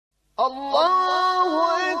Allahu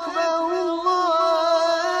ekber,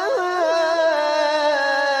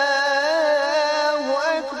 Allahu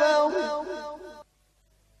ekber,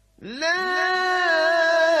 la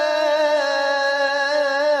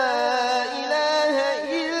ilahe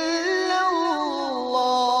illallah.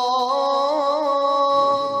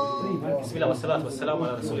 Bismillah, wassalatu wassalamu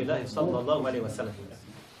ala rasulillahi sallallahu alaihi wasallam.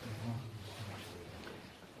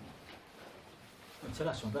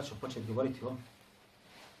 Sada ćemo, braćo, početi govoriti o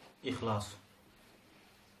ihlasu.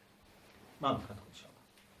 Malo kratko će ovo.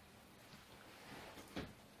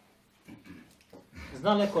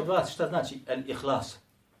 Zna li neko od vas šta znači el-ihlas?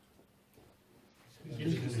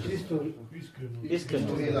 Iskreno.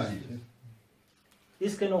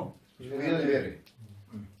 Iskreno.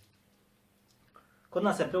 Kod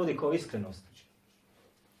nas se prevodi kao iskrenost.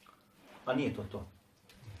 A nije to to.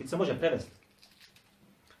 I se može prevesti.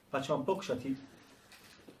 Pa ćemo pokušati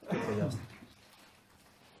to jasniti.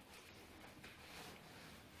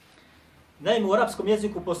 Naime, u arapskom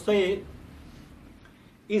jeziku postoji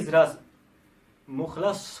izraz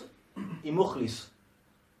muhlas i muhlis.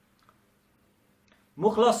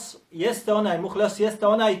 Muhlas jeste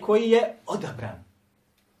onaj koji je odabran.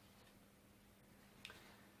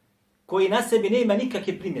 Koji na sebi nema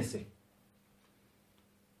nikakve primjese.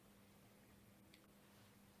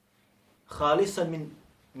 Halisan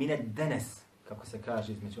min ad-danas, kako se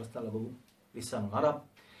kaže između ostalog u lisanu arab,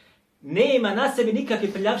 nema na sebi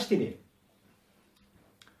nikakve prljavštine.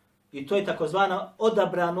 I to je takozvana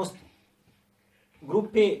odabranost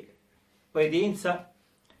grupe, pojedinca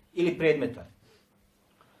ili predmeta.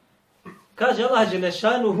 Kaže Allah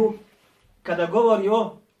dželešanuhu kada govori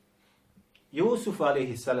o Jusufu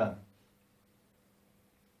alejhi salam: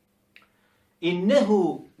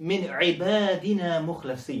 innehu min ibadina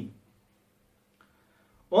muhlasin.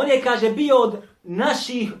 On je, kaže, bio od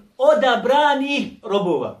naših odabranih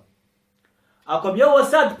robova. Ako bi ovo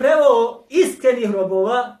sad preveo iskrenih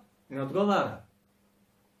robova, ne odgovara.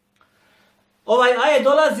 Ovaj ajet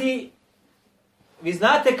dolazi, vi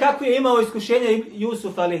znate kako je imao iskušenje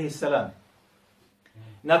Jusuf a.s.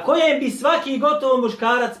 na kojem bi svaki gotovo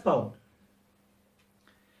muškarac pao.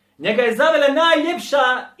 Njega je zavela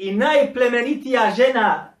najljepša i najplemenitija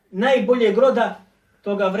žena najboljeg roda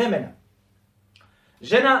toga vremena.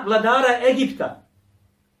 Žena vladara Egipta.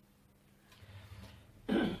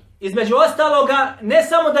 Između ostaloga, ne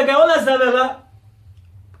samo da ga ona zavela,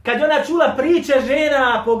 kad je ona čula priče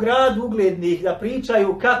žena po gradu uglednih, da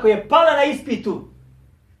pričaju kako je pala na ispitu,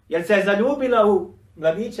 jer se je zaljubila u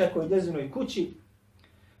mladića koji je u njezinoj kući,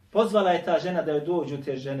 pozvala je ta žena da joj dođu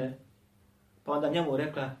te žene, pa onda njemu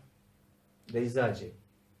rekla da izađe,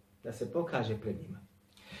 da se pokaže pred njima.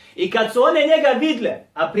 I kad su one njega vidle,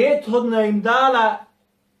 a prethodno im dala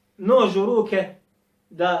nož u ruke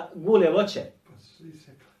da gule voće,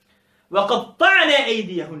 وَقَطَّعْنَ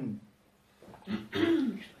اَيْدِيَهُنَّ,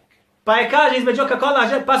 pa je kaže između kako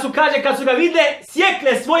Allah, pa su kaže kad su ga vidle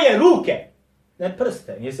sjekle svoje ruke, ne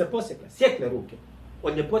prste, nije se posjekle, sjekle ruke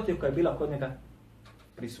od ljepote koja je bila kod njega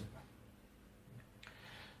prisutna.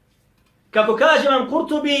 Kako kaže vam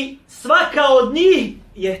Kurtubi, svaka od njih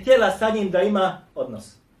je htjela sa njim da ima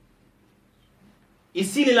odnos. I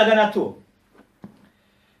silila ga na to.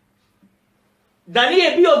 Da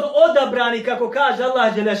nije bio odabrani, kako kaže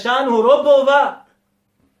Allah dželešanu, robova,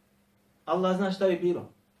 Allah zna šta bi bilo.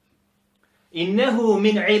 Innehu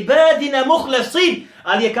min ibadina muhlasin,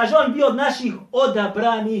 ali je, kaže on, bio od naših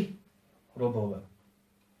odabranih robova.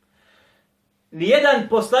 Nijedan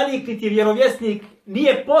poslanik niti vjerovjesnik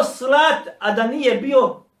nije poslat, a da nije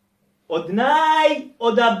bio od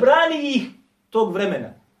najodabranijih tog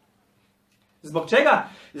vremena. Zbog čega?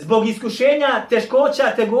 Zbog iskušenja,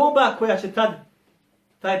 teškoća, tegoba koja će tad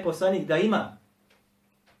taj poslanik da ima.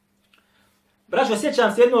 Braćo,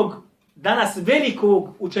 sjećam se jednog danas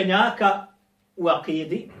velikog učenjaka u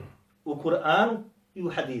akidi, u Kur'anu i u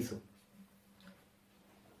hadisu.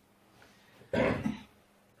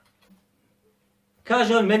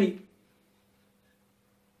 Kaže on meni,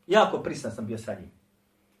 jako prisan sam bio sa njim.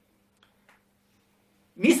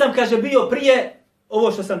 Nisam, kaže, bio prije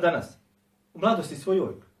ovo što sam danas. U mladosti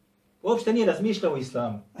svojoj. Uopšte nije razmišljao o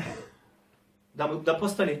islamu. Da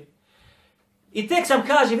postane. I tek sam,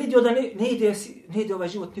 kaže, vidio da ne ide ovaj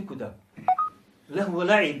život nikuda. Lehu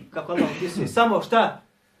la'ib, kako Allah opisuje. Samo šta?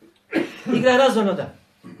 Igra razonoda.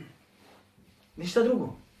 Ništa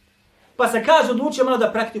drugo. Pa se kaže, odlučio malo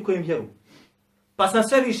da praktikujem vjeru. Pa sam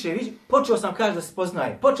sve više, počeo sam, kaže, da se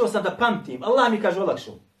poznaje. Počeo sam da pamtim. Allah mi, kaže,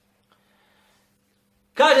 olakšao.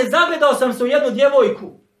 Kaže, zagledao sam se u jednu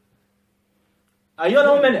djevojku. A i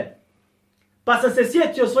ona u mene. Pa sam se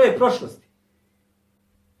sjetio svoje prošlosti.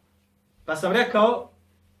 Pa sam rekao,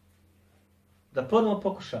 Da ponovo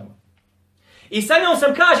pokušamo. I sa njom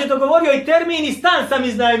sam, kaže, dogovorio i termin i stan sam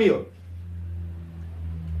iznajmio.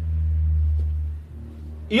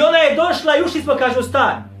 I ona je došla i ušli smo, kaže, u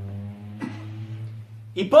stan.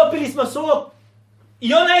 I popili smo sok.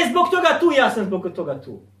 I ona je zbog toga tu, ja sam zbog toga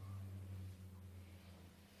tu.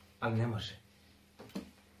 Ali ne može.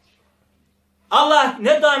 Allah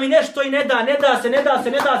ne da mi nešto i ne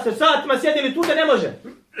da se. Satima sjedili tu da ne može.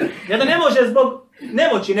 Ne da ne može zbog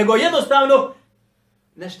nemoći, nego jednostavno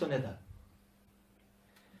nešto ne da.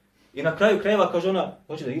 I na kraju krajeva, kaže ona,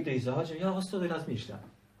 hoće da ide i izađe, ja ostao da razmišljam.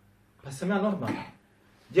 Pa sam ja normalan.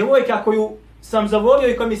 Djevojka koju sam zavolio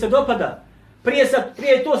i koja mi se dopada,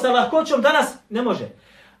 prije to sa lahkoćom, danas ne može.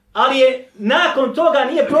 Ali je nakon toga,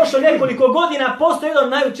 nije prošlo nekoliko godina, postao jedan od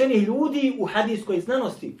najučenijih ljudi u hadijskoj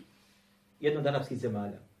znanosti. Jedan od arapskih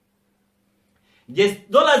zemalja. Gdje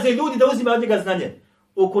dolaze ljudi da uzimaju od njega znanje.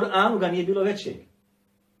 U Kur'anu ga nije bilo većeg.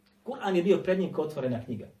 Kur'an je bio pred njim kao otvorena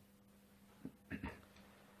knjiga.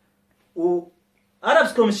 U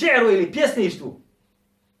arapskom še'ru ili pjesništvu,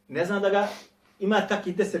 ne znam da ga ima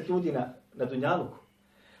takih 10 ljudi na dunjaluku.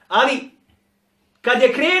 Ali, kad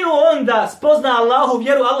je krenuo on da spozna Allahu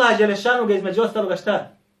vjeru, Allah Đelešanu ga između ostaloga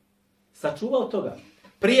šta? Sačuvao toga.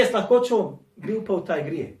 Prije s lakoćom bi upao taj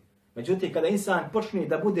grije. Međutim, kada insan počne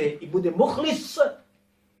da bude muhlis,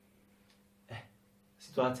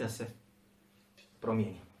 situacija se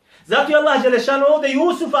promijeni. Zato je Allah Đelešanu ovdje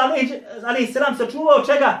Jusuf, ali se nam sačuvao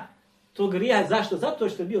čega? Tog grija. Zašto? Zato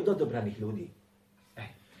što je bio do dobranih ljudi.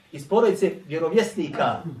 Iz porodice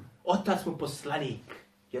vjerovjesnika. Otac mu poslanik.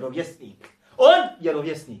 Vjerovjesnik. On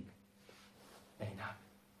vjerovjesnik.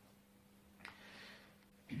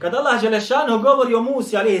 Kad Allah Đelešanu govori o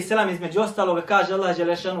Musi, alejhi selam, između ostaloga, kaže Allah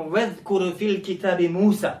Đelešanu vezkur fil kitabi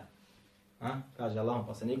Musa. Kaže Allahom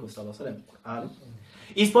poslaniku, sallallahu alejhi ve sellem.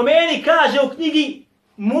 I spomeni, kaže u knjigi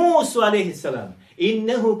Musu, alejhi selam,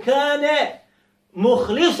 innehu kane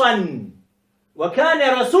muhlisan wa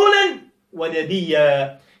kane rasulan wa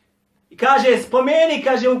nabiyya. Kaže, spomeni,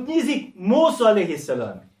 kaže u knjizi Musu, alejhi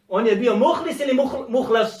selam. On je bio muhlis ili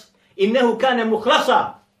muhlas? Innehu kane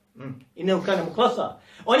muhlasa. Innehu kane muhlasa.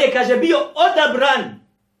 On je, kaže, bio odabran.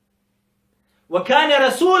 Wa kane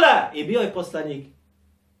rasula. I bio je poslanik.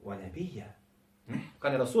 Wa nabiyya.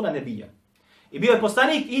 Kane rasula nabiyya. I bio je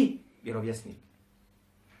poslanik i vjerovjesnik.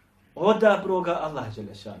 Odabro ga Allah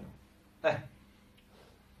Đelešanu.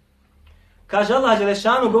 Kaže Allah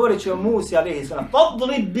Đelešanu govoreći o Musi, alejhi selam,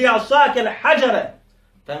 fadrib bi asaka al-hajara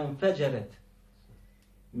fanfajarat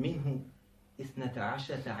minhu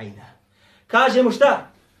 12 ayna. Kaže mu šta?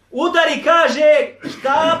 Udari, kaže,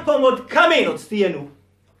 štapom od kamen od stijenu.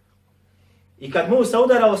 I kad Musa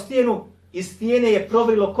udarao stijenu, iz stijene je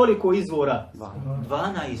provrilo koliko izvora?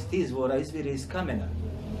 12 izvora izvire iz kamena.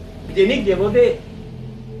 Gdje nigdje vode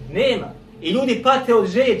nema. I ljudi pate od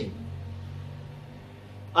žeđi.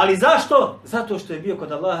 Ali zašto? Zato što je bio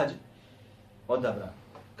kod Allaha odabran.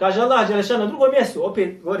 Kaže Allah Đelešanu na drugom mjestu,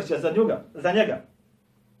 opet govorit će za njega.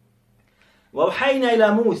 وَوْحَيْنَا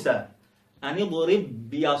إِلَى مُوسَى أَنِ اضْرِبْ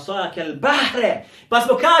بِيَصَاكَ الْبَحْرَ. Pa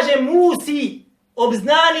smo, kaže, Musi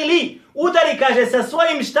obznanili, udari, kaže, sa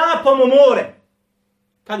svojim štapom u more.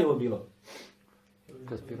 Kad je ovo bilo?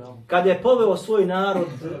 Kad je poveo svoj narod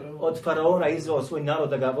od faraona, izveo svoj narod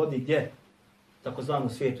da ga vodi gdje? Takozvanu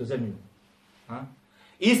svijetu, zemlju.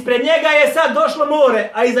 Ispred njega je sad došlo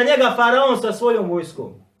more, a iza njega faraon sa svojom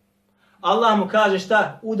vojskom. Allah mu kaže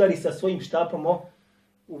šta? Udari sa svojim štapom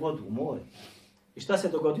u vodu, u more. I šta se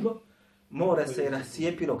dogodilo? More se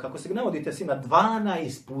rascijepilo, kako se navodite svi, na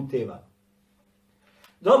 12 puteva.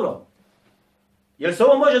 Dobro. Jel se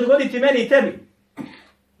ovo može dogoditi meni i tebi?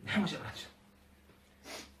 Ne može, braćo.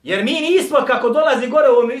 Jer mi nismo, kako dolazi gore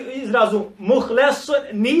u ovom izrazu muhlesu,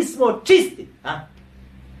 nismo čisti.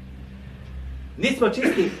 Nismo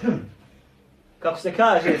čisti, kako se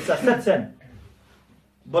kaže, sa srcem.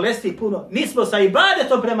 Bolesti puno. Nismo sa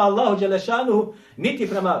ibadetom prema Allahu Đelešanuhu, niti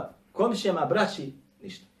prema komšijama, braći,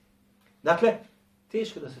 ništa. Dakle,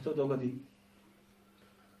 teško da se to dogodi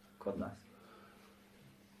kod nas.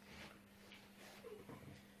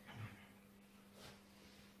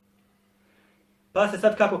 Pa se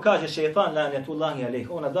sad kako kaže šeitan, lanetullahi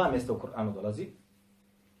alejh, ona dva mjesta u Kur'anu dolazi.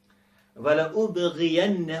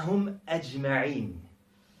 وَلَأُبْغِيَنَّهُمْ أَجْمَعِينَ.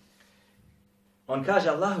 On kaže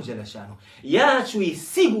Allahu Đelešanu, ja ću ih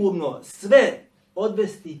sigurno sve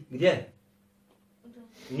odvesti gdje?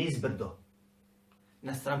 Nizbrdo.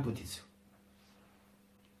 Na stramputicu.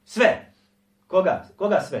 Sve.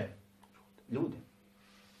 Koga sve? Ljude.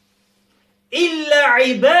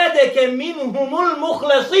 Illa ibadeke minhumul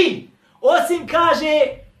muhlasin. Osim, kaže,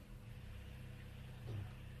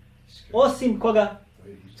 osim koga?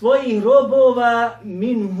 tvojih robova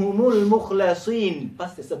minhumul muhlasin. Pa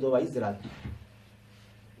ste sad ovaj izraz.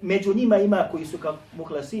 Među njima ima koji su kao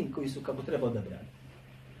muhlasin, koji su kako treba odabrani.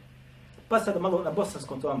 Pa sad malo na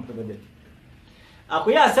bosanskom to vam prevedete. Ako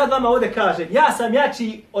ja sad vama ovdje kažem, ja sam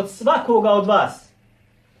jači od svakoga od vas,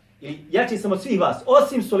 ili jači sam od svih vas,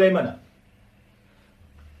 osim Sulejmana.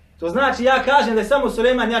 To znači ja kažem da je samo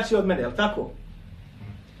Sulejman jači od mene, je li tako?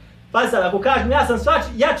 Pa sad, ako kažem ja sam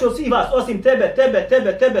jači od svih vas, osim tebe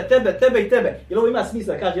i tebe, jel ovo ima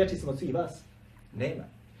smisla da kaže jači sam od svih vas? Nema.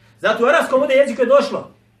 Zato u arapskom ovdje jeziku je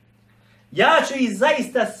došlo. Ja ću ih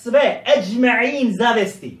zaista sve, eđma'in,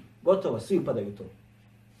 zavesti. Gotovo, svi upadaju u to.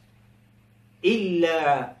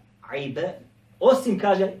 Osim,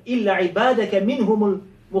 kaže, illa ibadeke minhumul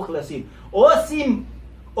muhlasin. Osim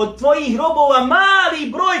od tvojih robova mali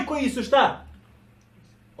broj koji su šta?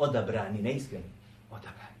 Odabrani, neiskreni.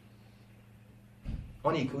 Odabrani.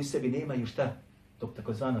 Oni koji u sebi nemaju šta? Tog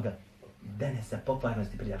takozvanoga denesa,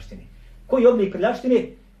 pokvarnosti, prljavštine. Koji oblik prljavštine?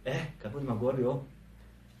 Kad budemo govorili o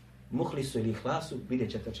muhlisu ili ihlasu,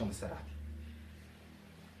 vidjet ćete o čemu se radi.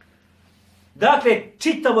 Dakle,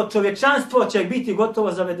 čitavo čovječanstvo će biti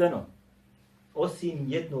gotovo zavedeno. Osim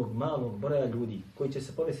jednog malog broja ljudi koji će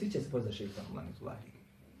se povesti, svi će se povesti za šeitanom lanetulahi.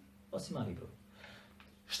 Osim mali broj.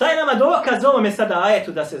 Šta je nama dokaz ovome sada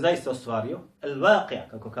ajetu da se zaista ostvario? El-Vaqija,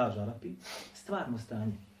 kako kaže Arapi, stvarno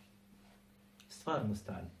stanje. Stvarno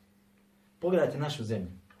stanje. Pogledajte našu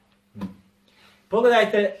zemlju.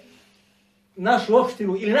 Pogledajte našu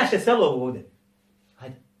opštinu ili naše selo ovdje.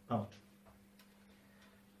 Hajde, malo ću.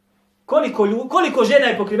 Koliko žena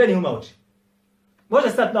je pokrivenih uma oči? Možda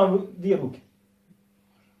stati na dvije ruke.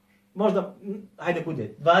 Možda, hajde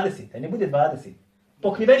bude 20, hajde bude 20.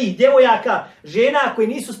 Pokrivenih djevojaka, žena koji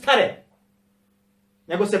nisu stare.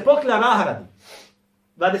 Nego se pokrila raharadi.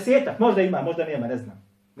 20-ak, možda ima, možda nema, ne znam.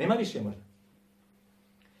 Nema više možda.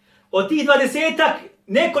 Od tih 20-ak,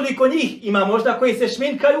 nekoliko njih ima možda koji se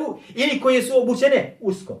šminkaju ili koji su obučene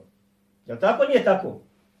usko. Jel tako? Nije tako.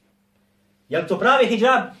 Jel to pravi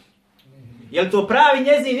hidžab? Jel to pravi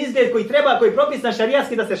njezin izgled koji treba, koji je propisan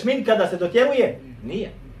šarijatski da se šminka, da se dotjeruje?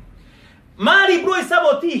 Nije. Mali broj samo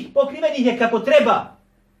od tih pokrivenih je kako treba.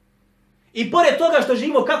 I pored toga što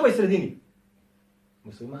živimo u kakvoj sredini?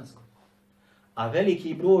 Muslimansko. A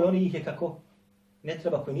veliki broj onih je kako? Ne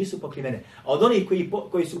treba, koji nisu pokrivene. A od onih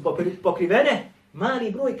koji su pokrivene,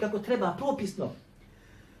 mali broj kako treba, propisno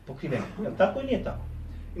pokrivene. Jel tako ili nije tako?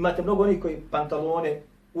 Imate mnogo onih koji pantalone,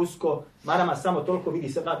 usko, marama samo toliko vidi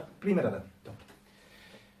se vrat. Primjera da.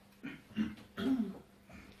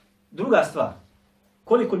 Druga stvar.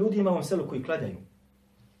 Koliko ljudi ima u ovom selu koji klanjaju?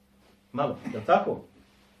 Malo, jel tako?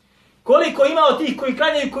 Koliko ima od tih koji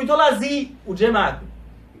klanjaju koji dolazi u džemat?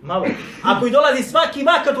 Malo. A koji dolazi svaki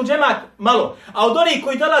vakat u džemat? Malo. A od onih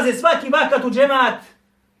koji dolaze svaki vakat u džemat?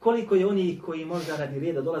 Koliko je onih koji možda radi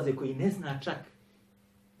reda dolaze koji ne zna čak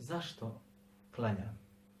zašto klanjam?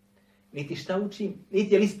 Niti šta učim,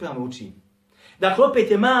 niti je li ispravno učim. Dakle,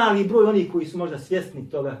 opet je mali broj onih koji su možda svjesni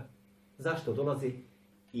toga zašto dolaze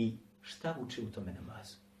i šta uči u tome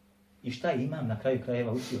namazu. I šta imam na kraju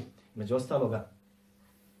krajeva učio. Među ostaloga,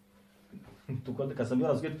 tu kad sam bio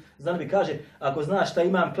razvijet, znam mi kaže, ako znaš šta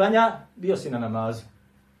imam klanja, bio si na namazu.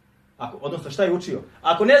 Odnosno šta je učio.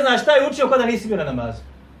 Ako ne znaš šta je učio, kada nisi bio na namazu.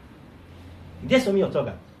 Gdje smo mi od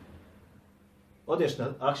toga? Odeš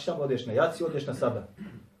na akšam, odeš na jaci, odeš na sabah.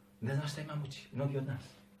 Ne znaš šta imam uči, mnogi od nas.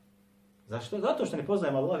 Zašto? Zato što ne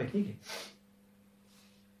poznajemo Allahove knjige.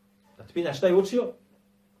 Da ti pitaš šta je učio,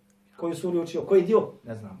 koju suru učio, koji dio,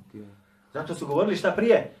 ne znam. Zato su govorili šta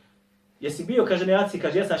prije. Jesi bio, kaže na jaci,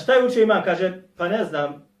 kaže jesam, šta je učio imam, kaže, pa ne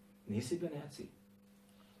znam. Nisi bio na jaci.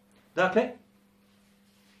 Dakle,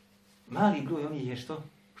 mali broj onih je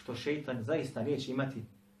što šeitan zaista neće imati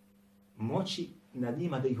moći nad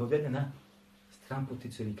njima da ih odvede na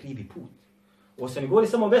stranputicu ili krivi put. Ovo se ne govori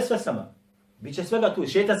samo o vesvesama. Biće svega tu,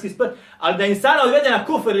 šeitanski sprt, ali da insana odvede na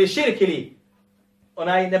kufr ili širk ili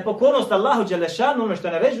onaj nepokornost Allahu Đelešanu, ono što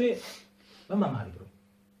naređuje, vama mali broj.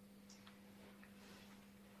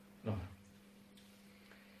 Dobro.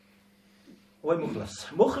 Ovo je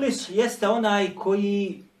muhlis. Muhlis jeste onaj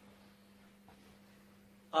koji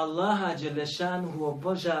Allaha Đelešanu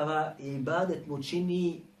obožava i ibadet mu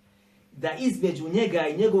čini da između njega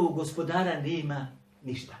i njegovog gospodara nema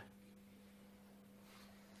ništa.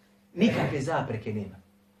 Nikakve zapreke nema.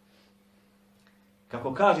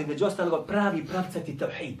 Kako kaže, među ostalog, pravi pravcati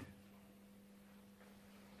tavhid.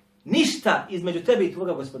 Ništa između tebe i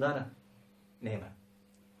tvoga gospodara nema.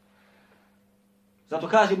 Zato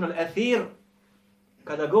kaže Ibn al-Athir,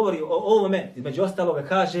 kada govori o ovome, između ostaloga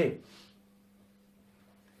kaže,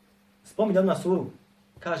 spominje odmah suru,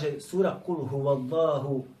 kaže sura Kul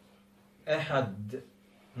huvallahu ehad.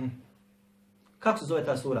 Kako se zove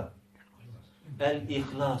ta sura?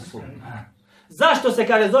 El-Ihlasu. Zašto se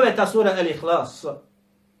kaže zove ta sura El-Ihlas?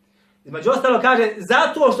 Između ostalo kaže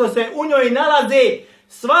zato što se u njoj nalaze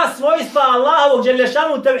sva svojstva Allahovog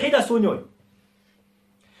dželešanu tevhida su u njoj.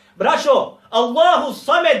 Braćo, Allahu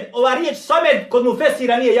samed, ova riječ samed kod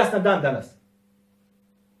mufesira nije jasna dan danas.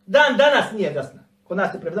 Dan danas nije jasna. Kod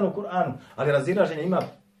nas je prevedeno u Kur'anu, ali razilaženje ima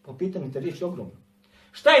po pitanju te riječi ogromno.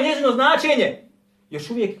 Šta je njezino značenje? Još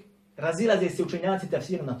uvijek razilaze se učenjaci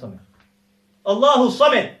tefsirom na tome. Allahu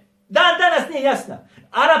samed. Dan danas nije jasna.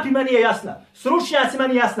 Arapima nije jasna. Stručnjacima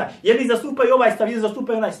nije jasna. Jedni zastupaju ovaj stav, jedni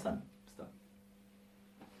zastupaju onaj stav.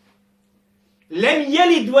 Lem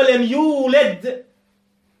jelid wa lem juled.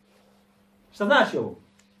 Šta znači ovo?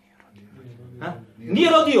 Nije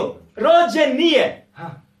rodio. Rođen nije.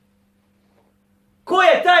 Ko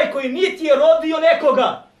je taj koji niti je rodio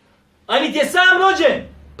nekoga, a niti je sam rođen?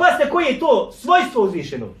 Pazite koji je to svojstvo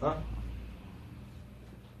uzvišeno.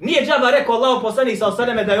 Nije džaba rekao Allahu poslanik sallallahu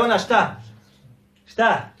alejhi ve selleme da je ona šta?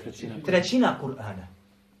 Šta? Trećina Kur'ana.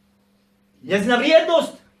 Njezina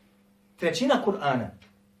vrijednost? Trećina Kur'ana.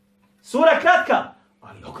 Sura kratka,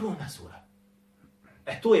 ali ogromna sura.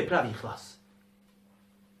 To je pravi ihlas.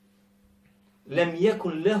 Lem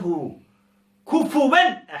yekun lehu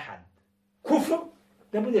kufuven ahad. Kufu,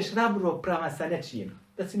 da budeš ravnopravan sa nečijim.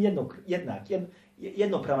 Da si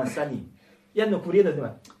jednopravan sa njim. Jednog vrijednost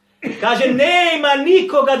nema. Kaže, nema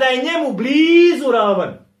nikoga da je njemu blizu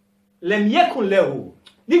ravan. Lem yekun lehu.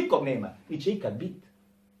 Nikog nema. Ni će ikad biti.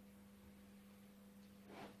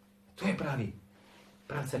 To je pravi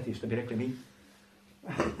crti, što bi rekli mi.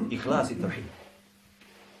 Ihlas i tauhid.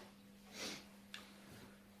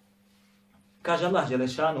 Kaže Allah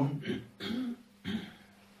dželešanu: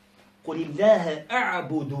 "Qul Allaha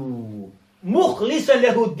a'budu mukhlisan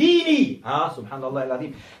lahu dini." Subhanallah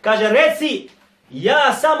al-azim. Kaže reci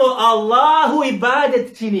ja samo Allahu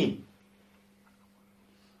ibadet činim.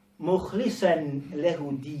 Mukhlisan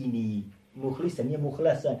lahu dini. Mukhlisan nije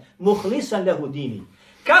muhlasan. Mukhlisan lahu dini.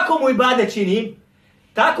 Kako mu ibadet činim?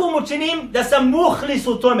 Tako mu činim da sam muhlis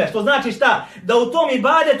u tome. Što znači šta? Da u tom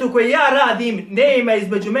ibadetu koji ja radim nema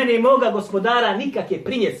između mene i moga gospodara nikakve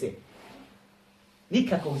primjese.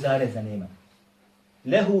 Nikakvog zareza nema.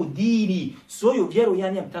 Lehu dini. Svoju vjeru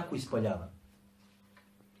ja njem tako ispoljavam.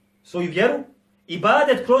 Svoju vjeru,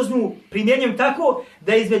 ibadet kroz nju primjenjujem tako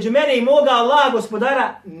da između mene i moga Allaha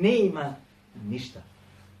gospodara nema ništa.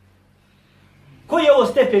 Koji je ovo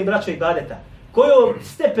stepen, braćo, ibadeta? Koji je ovo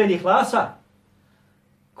stepen ihlasa?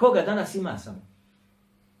 Koga danas ima samo?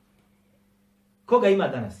 Koga ima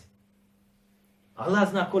danas? Allah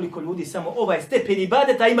zna koliko ljudi samo ovaj stepen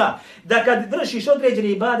ibadeta ima. Da kad vršiš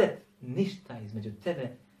određeni ibadet, ništa između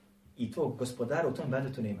tebe i tvog gospodara u tom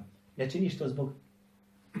ibadetu nema. Ne činiš to zbog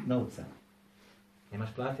novca. Nemaš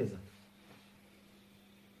plate za to.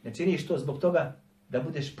 Ne činiš to zbog toga da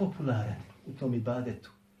budeš popularan u tom ibadetu.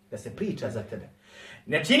 Da se priča za tebe.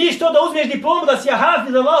 Ne činiš to da uzmeš diplomu da si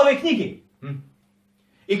hafiz za Allahove knjige.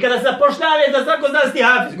 I kada zapošljavaš da svako zna da si ti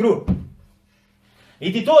hafiz, gru.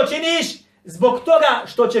 I ti to činiš zbog toga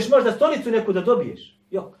što ćeš možda stolicu neku da dobiješ.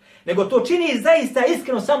 Jok. Nego to činiš zaista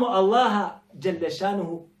iskreno samo Allaha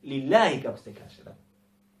džellešanuhu lillahi, kako se kaže. Da?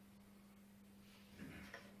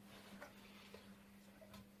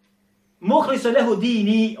 Muhlisa lehu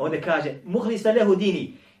dini, ovdje kaže, muhlisa lehu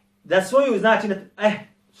dini. Da svoju, znači,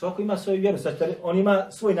 svako ima svoju vjeru, on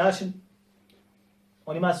ima svoj način.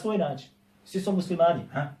 On ima svoj način. Svi su muslimani.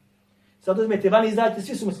 Sad uzmete vani i izađete,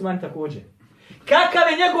 svi su muslimani također.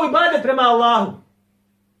 Kakav je njegov ibadet prema Allahu?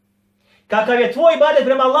 Kakav je tvoj ibadet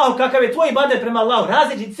prema Allahu? Kakav je tvoj ibadet prema Allahu?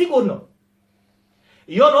 Različit sigurno.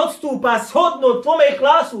 I on odstupa shodno tvome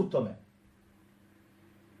ihlasu u tome.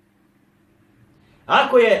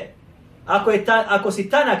 Ako si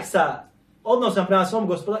tanak sa odnosom prema svom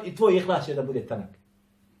gospodaru, i tvoj ihlas će da bude tanak.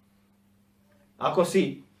 Ako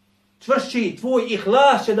si čvršći, tvoj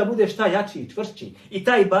ihlas će da bude šta jači, čvršći. I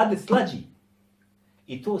taj ibadet slađi.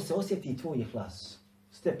 I to se osjeti tvoj ihlas.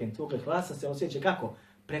 Stepen tvojeg ihlasa se osjeća kako?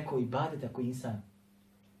 Preko ibadeta koji insan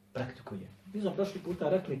praktikuje. Mi smo prošli puta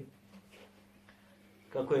rekli,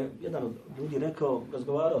 kako je jedan od ljudi rekao,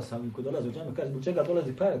 razgovarao sam koji dolazi u džamiju, kaže, zbog čega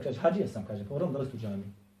dolazi pravi? Kaže, hađija sam, kaže, pa moram dolaziti u džamiju.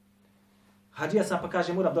 Hađija sam, pa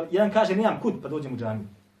kaže, moram dolaziti. Jedan kaže, nemam kud, pa dođem u džamiju.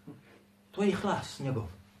 To je ihlas njegov.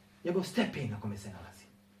 Njegov stepen na kome se nalazi.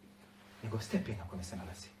 Njegov stepen na kome se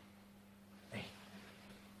nalazi.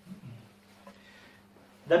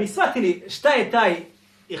 Da bi shvatili šta je taj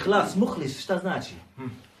ihlas, muhlis, šta znači?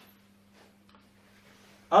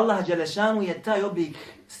 Allah dželešanu je taj oblik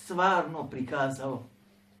stvarno prikazao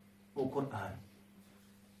u Kur'anu.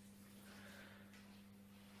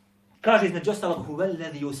 Kaže između ostalog,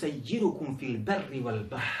 huvelladhi yusayyirukum fil barri wal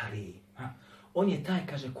bahri. On je taj,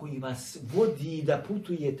 kaže, koji vas vodi da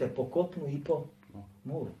putujete po kopnu i po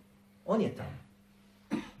moru. On je taj.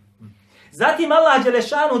 Zatim Allah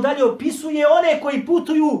dželešanu dalje opisuje one koji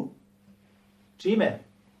putuju čime?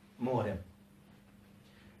 Morem.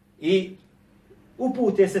 I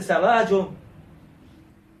upute se sa lađom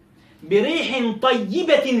birihin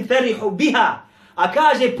tajjibetin ferihu biha. A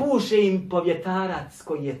kaže, puše im povjetarac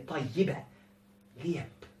koji je tajjibe,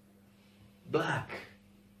 lijep, blag.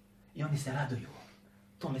 I oni se raduju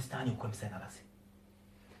tome stanju u kojem se nalazi.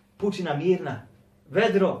 Pučina mirna,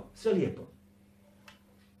 vedro, sve lijepo.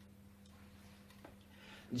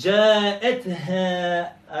 Ja'etha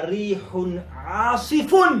rihun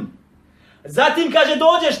asifun. Zatim kaže,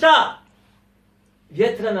 dođe šta?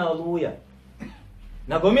 Vjetrana oluja.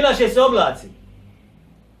 Nagomilaše se oblaci.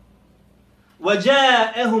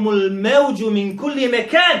 وَجَاءَهُمُ الْمَوْجُ مِنْ كُلِّ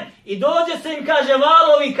مَكَانٍ. I dođe se im, kaže,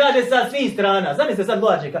 valovi, kaže, sa svih strana. Zamislite sad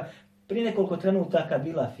glađe, prije nekoliko trenutaka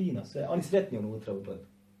bila fino sve, oni sretni unutra u brodu.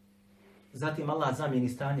 Zatim Allah zamijeni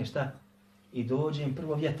stanje, šta? I dođe im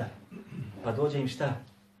prvo vjetar, pa dođe im šta?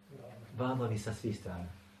 Valovi sa svih strana.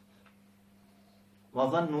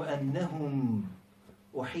 وَظَنُّ أَنَّهُمْ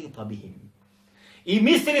أُحِيطَ بِهِمْ. I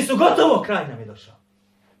mislili su, gotovo, kraj nam je došao.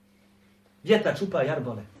 Vjetar čupa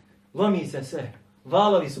jarbole. Lomi se sve,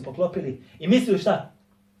 valovi su poklopili i mislili šta?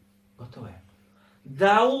 Gotovo je.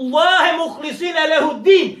 Da Allahe muhlisine lehu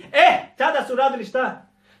din. Tada su radili šta?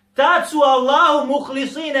 Tad su Allahu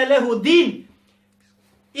muhlisine lehu din.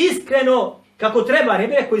 Iskreno, kako treba, ne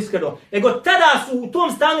bi rekao iskreno, nego tada su u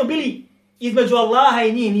tom stanju bili između Allaha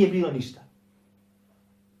i njih nije bilo ništa.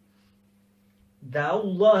 Da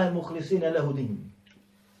Allahe muhlisine lehu din.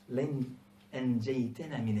 Len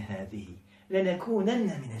enđejtena min hadihi. لَنَكُونَنَّ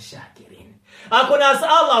مِنَ الشَّاكِرِينَ. Ako nas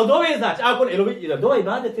Allah udove, znači, dova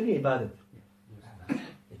ibadet ili nije ibadet?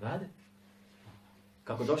 Ibadet.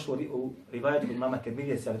 Kako došlo u rivajetu kod mama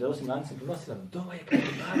Terbije se, ali da osim lancem prinosila, dova je kao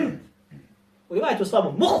ibadet. U rivajetu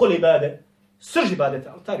slabo, muhul ibadet, srž ibadet,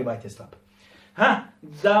 ali taj rivajet je slab.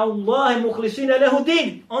 Da Allahe muhlisine lehu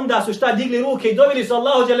din. Onda su šta, digli ruke i dovili su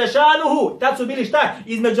Allahu dželešanuhu. Tad su bili šta?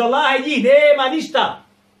 Između Allaha i njih nema ništa.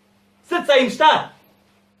 Srca im šta?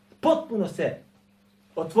 Potpuno se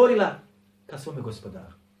otvorila ka svome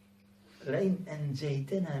gospodaru. لَإِنْ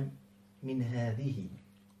أَنْجَيْتَنَا مِنْ هَذِهِ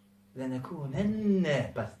لَنَكُونَنَّ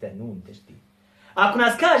پَسْتَنُونَ tešti. Ako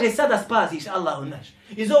nas kaže sada spasiš Allahu naš,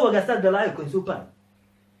 iz ovoga sad belaju koji su upali,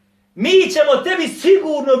 mi ćemo tebi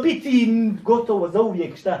sigurno biti gotovo za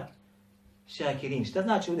uvijek šta? Šakirin. Šta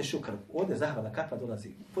znači ovdje šukr? Ovdje zahvala kakva dolazi?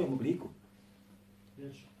 U kojem obliku?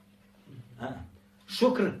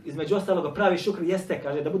 Šukr, između ostaloga pravi šukr jeste,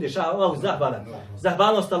 kaže, da budeš Allahu zahvalan.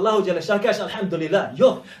 Zahvalnost Allahu dželešan, kaže, alhamdulillah.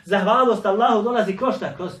 Zahvalnost Allahu dolazi kroz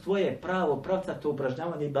šta? Kroz tvoje pravo, pravcato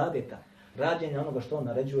upražnjavanje ibadeta. Rađenje onoga što on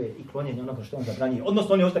naređuje i klonjenje onoga što on zabranjuje.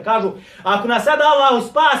 Odnosno oni ošte kažu, ako nas sada Allahu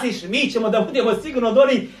spasiš, mi ćemo da budemo sigurno od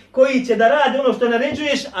onih koji će da rade ono što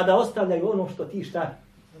naređuješ, a da ostavljaju ono što ti šta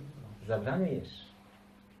zabranjuješ.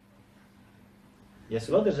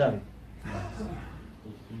 Jesu li održali?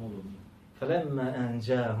 فَلَمَّا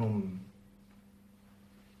أَنْجَاهُمْ.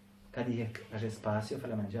 Kad ih je, kaže, spasio,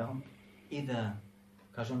 فَلَمَّا أَنْجَاهُمْ. إِذَا,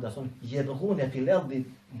 kaže, onda su oni يَبْغُونَ فِي الْأَرْضِ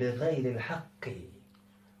بِغَيْرِ الْحَقِّ.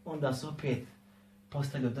 Onda su opet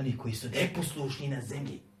postali od onih koji su neposlušni na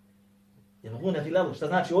zemlji. يَبْغُونَ فِي الْأَرْضِ. Šta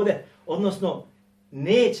znači ovdje? Odnosno,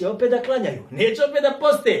 neće opet da klanjaju, neće opet da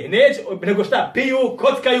poste, neće, nego šta? Piju,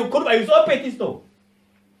 kockaju, kurvaju, opet isto.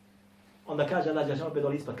 Onda kaže Allah, že opet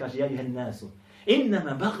doli ispod, kaže, يَا يُهَنْ نَاسُ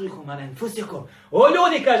innama baghikum ala anfusikum. O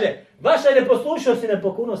ljudi, kaže, vaša neposlušnost i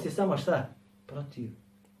nepokornost je samo šta? Protiv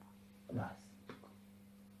nas.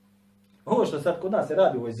 Ovo što sad kod nas se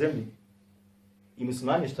radi u ovoj zemlji i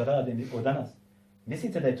muslimani što rade od danas,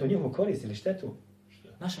 mislite da je to njihovu korist ili štetu?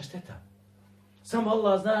 Naša šteta. Samo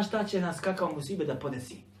Allah zna šta će nas kakav musibet da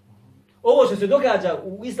podesi. Ovo što se događa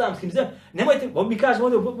u islamskim zemljama, nemojte, mi kažemo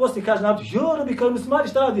ovdje u Bosni, kaže nam, jo, bi kao muslimani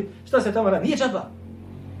šta radi, šta se tamo radi? Nije džaba.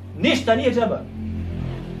 Ništa nije džaba.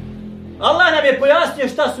 Allah nam je pojasnio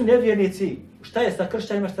šta su nevjernici, šta je sa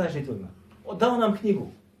kršćanima, šta je židovima. Dao nam knjigu,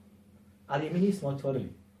 ali mi nismo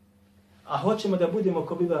otvorili. A hoćemo da budemo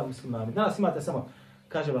ko biva muslimani. Danas imate samo,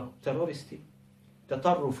 kaže vam, teroristi,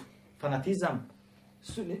 tatarruf, fanatizam,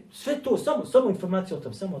 sve to, samo informacije o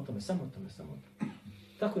tom, samo o tome.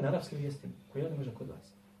 Tako je na arapskim vijestima, koji ovdje može kod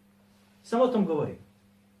vas. Samo o tom govori.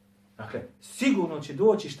 Dakle, sigurno će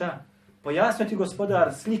doći šta? Pojasniti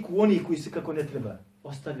gospodar sliku onih koji se kako ne treba.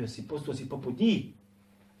 Ostavio si, postao si poput njih.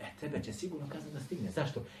 Tebe će sigurno kazna da stigne.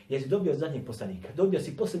 Zašto? Jer si dobio zadnjeg poslanika. Dobio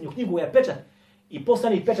si posljednju knjigu koja je pečat. I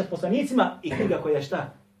poslanik pečat poslanicima i knjiga koja je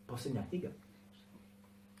šta? Posljednja knjiga.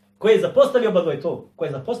 Ko je zapostavio oba to? Ko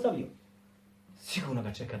je zapostavio? Sigurno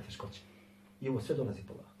ga čeka teškoće. I ovo sve dolazi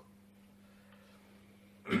polako.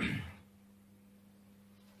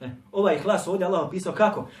 Ovaj hlas ovdje Allah opisao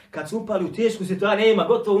kako? Kad su upali u tešku situaciju, nema,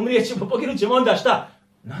 gotovo umrijećemo, poginut ćemo, onda šta?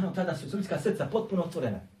 Naravno, tada su ljudska srca potpuno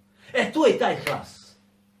otvorena. To je taj hlas.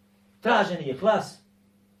 Traženi je hlas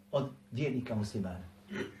od vjernika muslimana.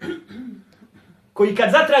 Koji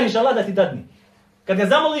kad zatražiš Allah da ti dadne. Kad ga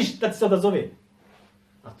zamoliš da ti se odazove.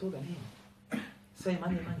 A toga nema. Sve je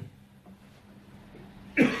manje i manje.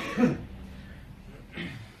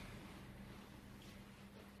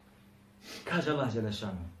 Kaže Allah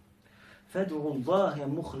Đelešanu. Fad'u Allahe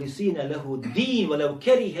muhlisina lehu din, walau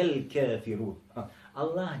kerihel kafirun.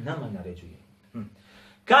 Allah nama naređuje.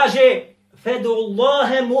 Kaže, fad'u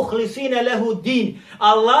Allahe muhlisina lehu din.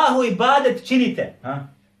 Allahu ibadet činite.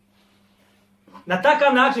 Na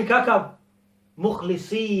takav način kakav?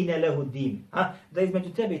 Muhlisine lehu din. Da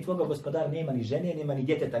između tebe i tvoga gospodara nema ni žene, nema ni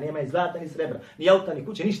djeteta, nema ni zlata, ni srebra, ni auta, ni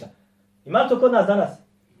kuće, ništa. Ima li to kod nas danas?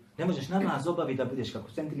 Ne možeš namaz obaviti da budeš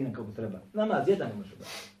kako centriran kako treba. Namaz jedan ne možeš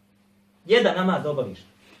obaviti. Jedan namaz obaviš.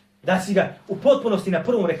 Da si ga u potpunosti na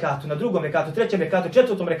prvom rekatu, na drugom rekatu, trećem rekatu,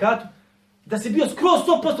 četvrtom rekatu, da si bio skroz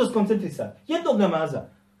 100% skoncentrisan. Jednog namaza.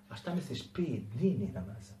 A šta misliš 5 dnevnih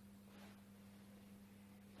namaza?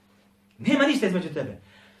 Nema ništa između tebe.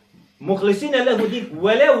 Muhlisine lehu din,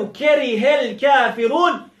 walau kerihel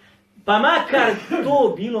kafirun, pa makar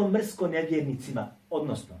to bilo mrsko nevjernicima.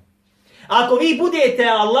 Odnosno, ako vi budete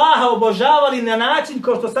Allaha obožavali na način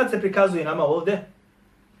kao što sad se prikazuje nama ovdje,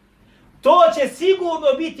 to će sigurno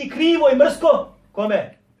biti krivo i mrsko.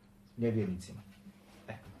 Kome? Nevjernicima.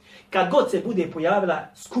 Kad god se bude pojavila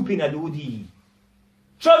skupina ljudi,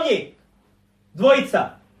 čovjek, dvojica,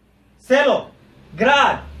 selo,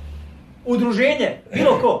 grad, udruženje,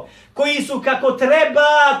 bilo ko, koji su kako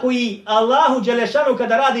treba, koji Allahu Đelešanu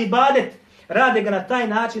kada rade ibadet, rade ga na taj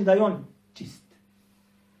način da je on čist.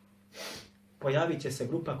 Pojavit će se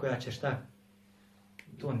grupa koja će šta?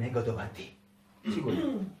 To negodovati. Sigurno.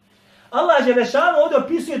 Allah Đelešanu ovdje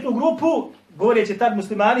opisuje tu grupu, govoreći tad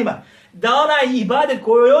muslimanima, da onaj ibadet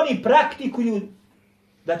koji oni praktikuju,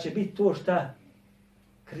 da će biti to šta?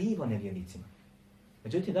 Krivo nevjernicima.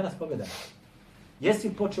 Međutim, danas pogledaj.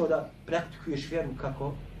 Jesi počeo da praktikuješ vjeru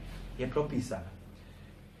kako je propisana?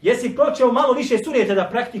 Jesi počeo malo više suneta da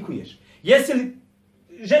praktikuješ? Jesi li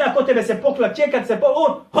žena kod tebe se poklila, čekat se,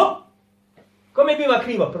 on, hop! Kome biva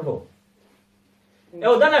krivo prvo?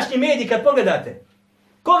 Evo današnji mediji kad pogledate,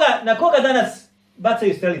 na koga danas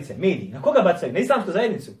bacaju strelice? Mediji. Na koga bacaju? Na islamsku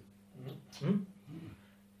zajednicu?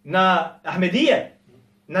 Na Ahmedije?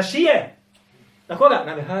 Na Šije? Na koga?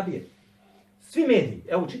 Na Vehabije. Svi mediji.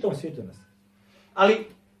 Evo u čitavom svijetu nas. Ali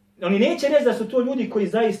oni neće reći da su to ljudi koji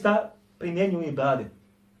zaista primjenjuju ibadet.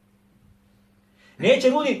 Neće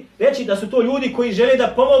ljudi reći da su to ljudi koji žele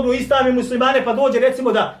da pomognu islam i muslimane pa dođe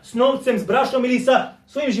recimo da s novcem, s brašnom ili sa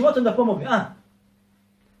svojim životom da pomogne.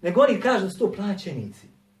 Nego oni kažu da su to plaćenici.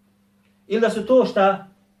 Ili da su to šta?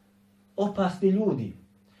 Opasni ljudi.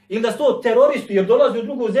 Ili da su to teroristi jer dolazi u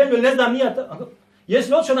drugu zemlju ili ne znam nija.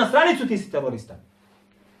 Jesi li odšao na stranicu ti si terorista?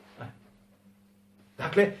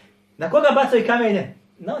 Dakle, na koga bacaju kamenje?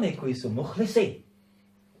 Na one koji su muhlisi.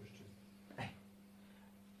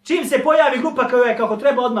 Čim se pojavi grupa koja je kako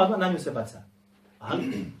treba, odmah na nju se baca.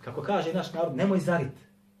 Ali, kako kaže naš narod, nemoj zarit.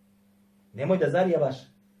 Nemoj da zarijevaš,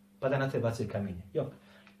 pa da na te bacaju kamenje.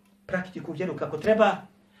 Praktiku vjeru kako treba.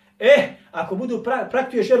 Ako budu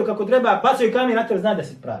praktikuješ vjeru kako treba, bacaju kamenje na tebe, zna da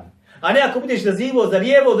si pravi. A ne ako budeš zazivo,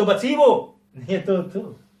 zarijevo, dobacivo, nije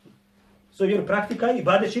to. Svoju vjeru praktika i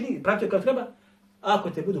bade čini, praktika kako treba. A ako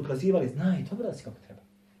te budu prozivali, znaj, dobro da si kako treba.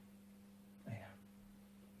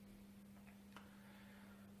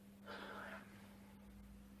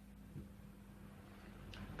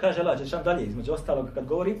 Kaže Allah Đelešan dalje, između ostalog kad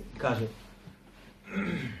govori, kaže,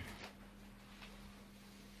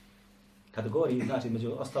 kad govori, znači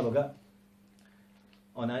između ostaloga,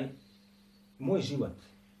 moj život,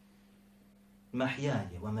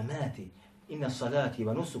 mahjaje wa mamati, inna salati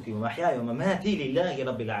wa nusuki wa mahjaje wa mamati lillahi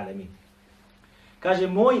rabbil alamin. Kaže,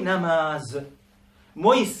 moj namaz,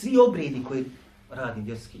 moji svi obredi koji radim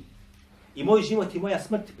vjerski, i moj život i moja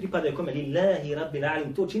smrt pripadaju kome? Lillahi rabbil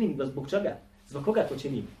alamin. To činim zbog čega? Zbog koga to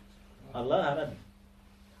činim? Allaha radi.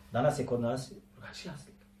 Danas je kod nas drugačija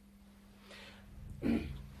slika.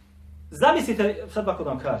 Zamislite, sad ovako da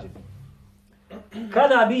vam kažem,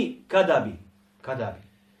 kada bi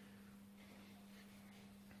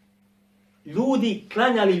ljudi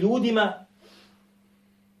klanjali ljudima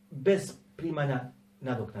bez primanja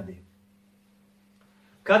nadoknade.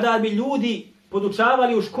 Kada bi ljudi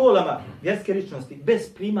podučavali u školama vjerske ličnosti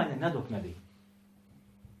bez primanja nadoknade.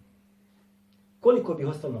 Koliko bi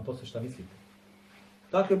ostalo na poslu, šta mislite?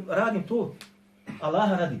 Dakle, radim to,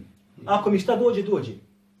 Allaha radi. Ako mi šta dođe, dođe.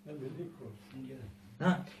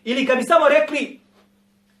 Ili kad bi samo rekli,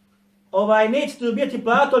 nećete dobijeti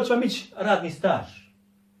platu, ali će vam ići radni staž.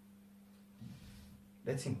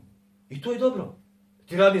 Recimo. I to je dobro.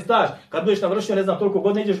 Ti radni staž, kad budeš navršio, ne znam, toliko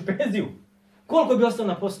godina ideš u penziju. Koliko bi ostalo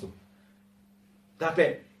na poslu?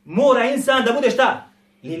 Dakle, mora insan da bude šta?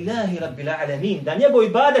 Lillahi rabbil alamin. Da njegov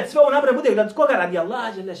ibadet sve ovo nabraj bude da koga radi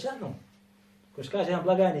Allah dželle šanu. Ko što kaže jedan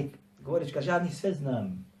blagajnik, govorić, kaže, ja ni sve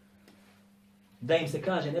znam. Da im se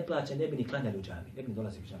kaže ne plaća, ne bi ni klanjali u džami. Ne bi ni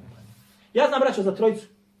dolazili u džami. Ja znam, braćo, za trojicu.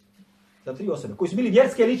 Za 3 osobe koji su bili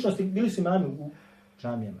vjerske ličnosti, bili su imami u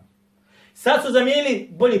džamijama. Sad su zamijenili,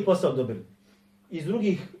 bolji posao dobili. Iz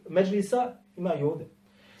drugih medžlisa imaju ovdje.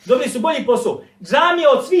 Dobili su bolji posao. Džamija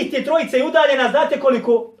od svih te trojice je udaljena, znate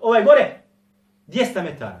koliko, gore? 200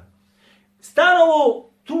 metara. Stanovo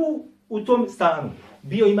tu, u tom stanu,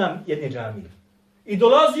 bio imam jedne džamije. I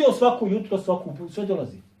dolazio svaku jutro, sve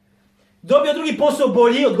dolazi. Dobio drugi posao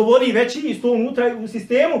bolji, odgovori veći, isto unutra u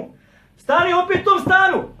sistemu. Stani opet u tom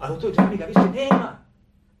stanu. Ali u toj džamiji ga više nema.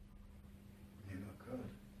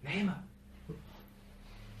 Nema.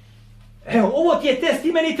 Evo, ovo ti je test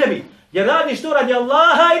i meni tebi. Jer radiš to radi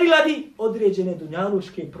Allaha ili radi određene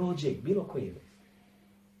dunjaluške prođe, bilo koje.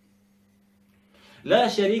 La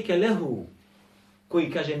šarike lehu,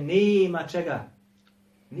 koji kaže nema čega,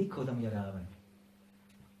 niko da mu je ravan.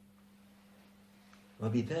 Va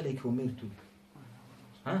bi zalika umirtu.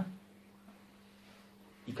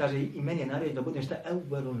 I kaže, i meni je naredio da budem šta?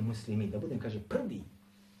 Evvelul muslimi, da budem, kaže, prvi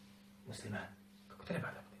musliman. Kako treba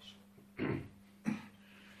da budeš.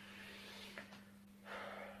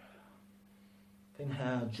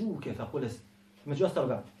 Tenhađuke, fakules. Među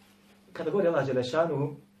ostaloga, kada govori Allah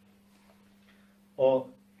Đelešanuhu o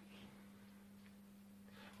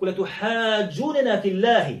kule tuhađunina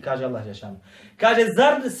fillahi, kaže Allah Đelešanuhu. Kaže,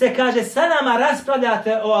 zar se, kaže, sa nama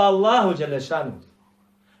raspravljate o Allahu Đelešanuhu.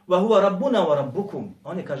 Va huwa rabbuna wa rabbukum.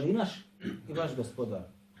 On je, kaže, i naš gospodar.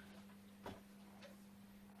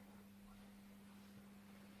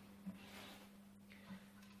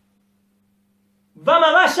 Vama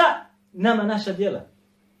vaša, nama naša djela.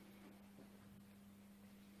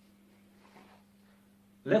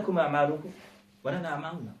 Lekum a'malukum, wa lana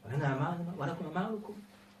a'maluna, wa lana a'maluna, wa lakum a'malukum.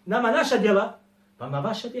 Nama naša djela, vama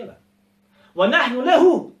vaša djela. Wa nahnu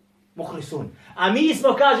lehu mukhlisun. A mi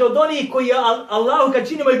smo, kaže, od onih koji Allahu kad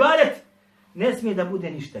činimo ibadet, ne smije da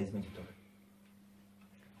bude ništa između toga.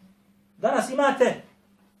 Danas imate,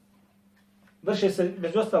 vrše se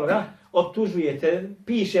među ostaloga, optužujete,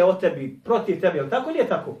 piše o tebi, protiv tebi, ali tako ili je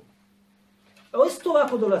tako? Ovo isto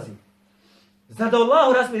ovako dolazi. Zar da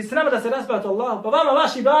Allahu raspraviti, s nama da se raspravite Allahu, pa vama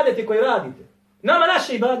vaši ibadeti koji radite, nama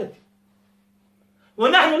naši ibadeti.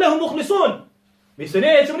 Wa nahnu lehu mukhlisun. Mi se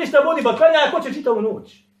nećemo ništa budi, pa klanja ko će čitavu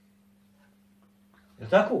noć. Je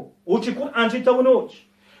tako? Uči Kur'an čitavu noć.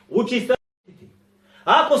 Uči staviti.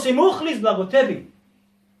 Ako si muhlis, blago tebi.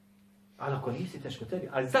 Ali ako nisi, teško tebi.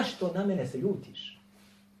 Ali zašto na mene se ljutiš?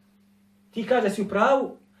 Ti kaže si u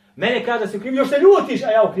pravu, mene kaže si u krivu, još se ljutiš,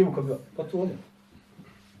 a ja u krivu ko bio. Pa to ne.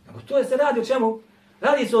 To je se radi o čemu?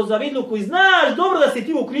 Radi se o zavidluku i znaš dobro da si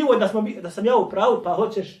ti u krivu, da sam ja u pravu, pa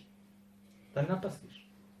hoćeš da me napastiš.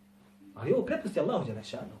 Ali ovo prepusti Allahu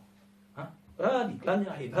Đelešanu. Radi,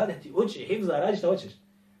 klanja, ibadeti, uči, hifza, radi šta hoćeš.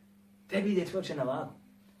 Tebi ide tvoje na vagu.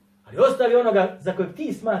 Ali ostavi onoga za kojeg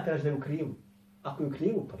ti smatraš da je u krivu. Ako je u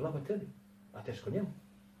krivu, pa blago tebi, a teško njemu.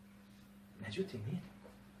 Međutim, nije.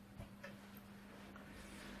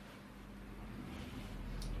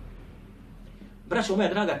 Braćo moja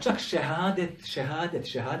draga, čak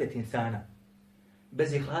šehadet insana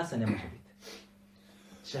bez ihlasa ne može biti.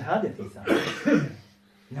 Šehadet insana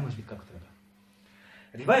ne može biti kako treba.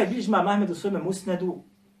 Rivaje bilježi imam Ahmed u svome musnedu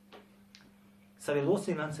sa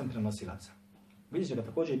vjerodostojnim lancem prenosilaca. Bilježi ga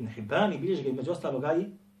također Ibn Hibban i bilježi ga između ostaloga i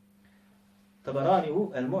Tabarani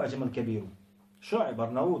u El Mu'adžam al-Kebiru. Šu'ib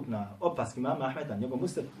Arnaut na opaski imama Ahmeda, njegov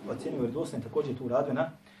musned ocjenio vjerodostojnim također tu radio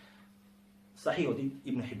na Sahih od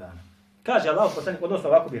Ibn Hibbana. Kaže Allah poslanik, odnosno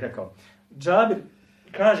ovako bih rekao. Džabir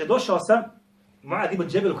kaže, došao sam Mu'ad ibn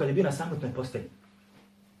Džebelu kad je bio na samotnoj postelji.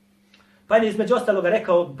 Pa je između ostaloga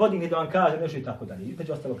rekao, podigni da vam kaže nešto i tako dalje.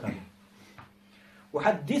 Između ostaloga kaže.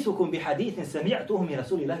 Uhaddithukum bi hadithin sami'tuhu mi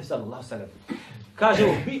Rasulillahi sallallahu sallam. Kaže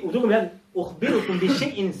u drugom radu, uhbirukum bi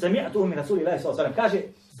še'in sami'tuhu mi Rasulillahi sallallahu sallam. Kaže,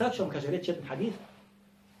 sad ću vam kaže reći jedan hadith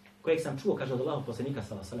kojeg sam čuo, kaže od Allahu poslanika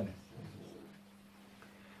sallallahu sallam.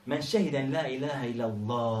 Men šehidan la ilaha ila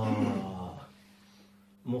Allah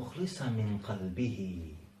muhlisa min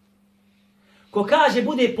qalbihi. ko kaže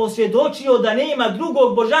bude posvjedočio da nema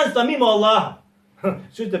drugog božanstva mimo Allaha.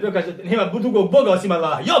 Čujte, prvo kaže, nema drugog Boga osim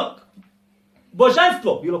Allaha. Jok!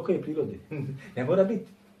 Božanstvo! Bilo koje prirode. Ne mora biti.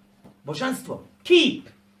 Božanstvo. Kip.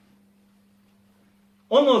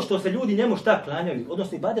 Ono što se ljudi njemu šta klanjaju,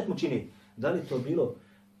 odnosno ibadet mu čini. Da li to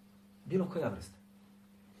bilo koja vrsta?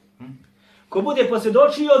 Ko bude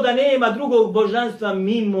posvjedočio da nema drugog božanstva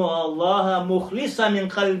mimo Allaha, muhlisa min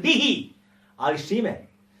kalbihi. Ali s čime?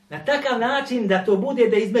 Na takav način da to bude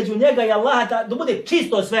da između njega i Allaha, da bude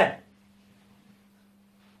čisto sve.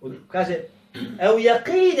 Kaže, evo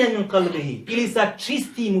yaqinen min kalbihi. Ili sa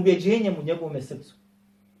čistim ubjeđenjem u njegovom srcu.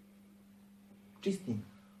 Čistim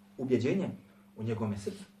ubjeđenjem u njegovom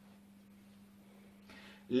srcu.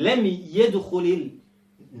 Lem yedkhulil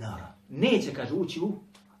nara. Neće, kaže, ući u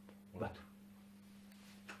vatru.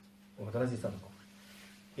 Ovo dolazi sad.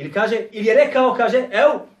 Ili kaže, ili je rekao, kaže,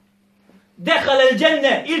 evo, dehal el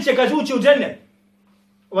dženne, ili će, kaže, ući u dženne.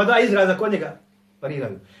 Ova dva izraza kod njega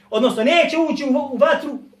variraju. Odnosno, neće ući u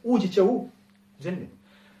vatru, ući će u dženne.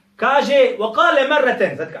 Kaže, وقال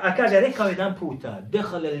مرة, a kaže, rekao jedan puta,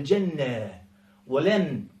 dehal el dženne,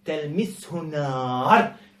 ولم تلمسه نار.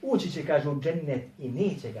 Ući će, kaže, u džennet i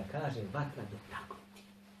neće ga, kaže, vatra dotaknuti.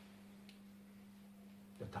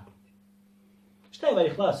 Dotaknuti. Šta je ovaj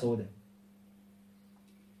ihlas ovdje?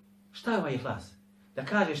 Šta je ovaj ihlas? Da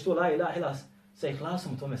kažeš to la ilaha illa sa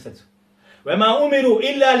ihlasom u tome srcu. وَمَا أُمِرُوا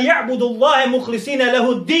إِلَّا لِيَعْبُدُوا اللَّهَ مُخْلِصِينَ لَهُ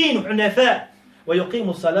الدِّينُ حُنَفَاءَ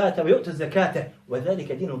وَيُقِيمُوا الصَّلَاةَ وَيُؤْتُوا الزَّكَاةَ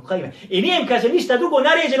وَذَلِكَ دِينُ الْقَيِّمَ. I nije im, kaže, ništa drugo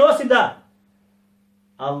naređeno osim da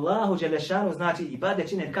Allahu dželešanu, znači ibadet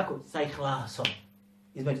čine kako? Sa ihlasom.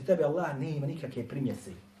 Između tebe Allah nema nikakve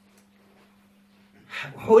primjese.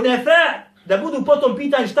 Hunefa, da budu potom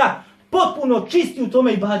pitanje šta? Potpuno čisti u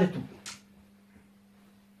tome ibadetu.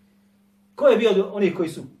 Ko je bio oni koji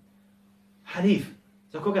su? Hanif.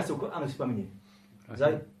 Za koga se u Koranu spominje?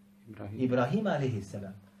 Za Ibrahima a.s.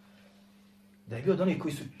 Da je bio od onih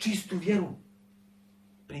koji su čistu vjeru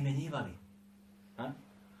primjenjivali. A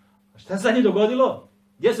šta se za njih dogodilo?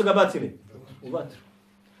 Gdje su ga bacili? U vatru.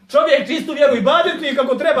 Čovjek čistu vjeru i badetu i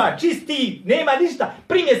kako treba, čisti, nema ništa,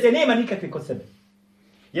 primjese nema nikakve kod sebe.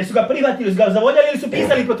 Jesu ga prihvatili, su ga zavoljali ili su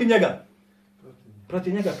pisali protiv njega?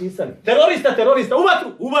 Protiv njega pisali. Terorista,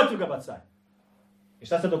 u vatru ga bacaju. I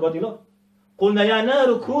šta se dogodilo? Kulna ja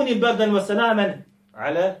naru kuni bardan wa salaman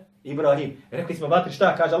ala Ibrahim. Rekli smo vatri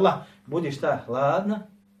šta, kaže Allah, budi šta, hladna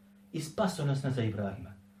i spasonosna za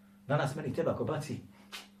Ibrahima. Danas meni teba ko baci.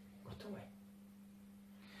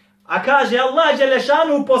 A kaže Allah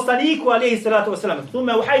dželešanu poslaniku alejhi salatu vesselam: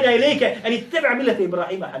 "Thumma uhayna ilayka an ittabi' millata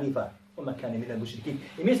Ibrahima hanifa, wa ma kana minal mushrikin."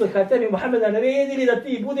 I mi smo tebi Muhameda naredili da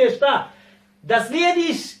ti budeš šta? Da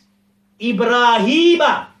slijediš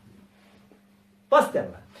Ibrahima.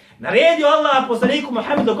 Pastela. Naredio Allah poslaniku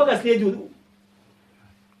Muhamedu koga slijedi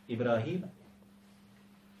Ibrahima.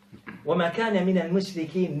 Wa ma kana minal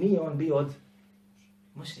mushrikin, nije on bio od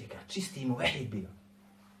mušrika, čisti muvahid bio.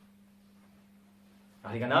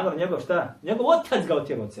 Ali ga namor njegov šta? Njegov otac ga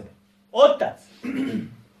otjerao od sebe. Otac!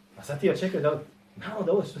 A sad ti očekaj da malo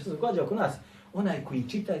da ovo što se događa oko nas, onaj koji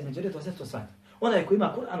čita između redova sve to shvata. Onaj koji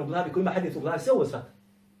ima Kur'an u glavi, koji ima hadis u glavi, sve ovo shvata.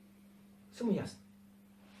 Sve mu jasno.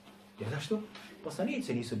 Jer zašto?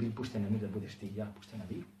 Poslanice nisu bili pušteni na mir da budeš ti i ja pušteni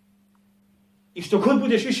na mir. I što god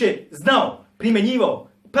budeš više znao, primenjivao,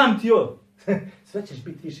 pamtio, sve ćeš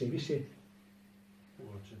biti više i više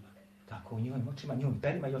tako u njihovim očima, njihovim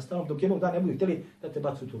perima i ostalom, dok jednog dana ne budu htjeli da te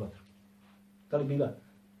bacu u tu vatru. Da li bila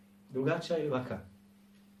drugačija ili ovaka?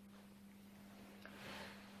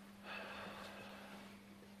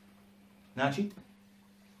 Znači,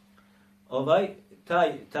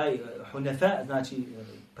 taj hunefa, znači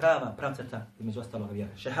prava, pravcata, između ostaloga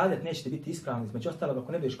vjera. Šehadet nećete biti ispravni, između ostaloga,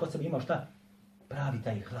 ako ne budeš kod sebe imao šta? Pravi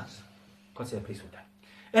taj ihlas, kod sebe prisutan.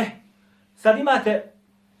 Sad imate,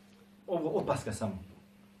 ovo opaska samo.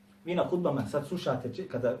 Vi na hudbama sad slušate,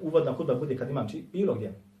 kada uvodna hudba bude, kad imam bilo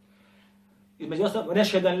gdje. Između ostalog,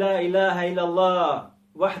 nešhedan la ilaha ila Allah,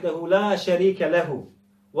 wahdahu la šarika lehu,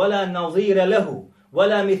 wala nazira lehu,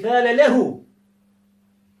 wala mithale lehu,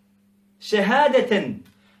 šehadeten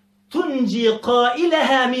tunđi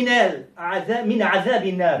qailaha min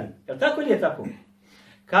azabi nari. Je li tako ili je tako?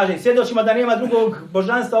 Kaže, svjedočimo da nema drugog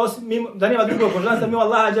božanstva mimo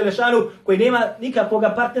Allaha dželešanu, koji nema nikakvog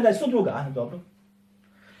partnera i sudruga. Dobro.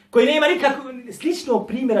 Koji nema nikakvog sličnog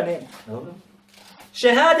primjera, nema. Dobro.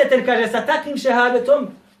 Šehadeten, kaže, sa takvim šehadetom,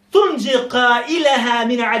 tunđi qailaha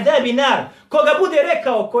min azabi nar. Koga bude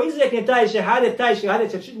rekao, ko izrekne taj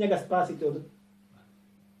šehadet će njega spasiti od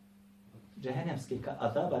džehennemskih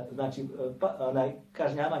azaba, znači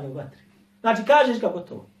kažnjavanje u vatri. Znači, kažeš ga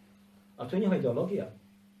gotovo. A to je njihova ideologija.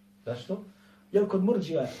 Zašto? Jel kod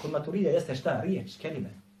murđija, kod maturija jeste šta? Riječ, kelime.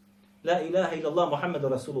 La ilaha illallah Muhammedu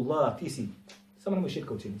Rasulullah, ti si. Samo nemoj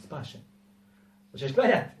širka učiniti, spašen. Hoćeš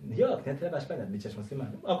klanjati? Jok, ne trebaš klanjati, bit ćeš musliman.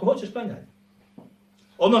 Ako hoćeš klanjati.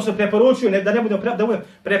 Odnosno preporučuju, da ne budem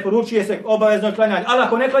preporučuje se obavezno klanjanje. Ali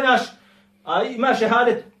ako ne klanjaš, a imaš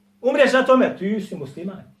šehadet, umreš na tome, ti si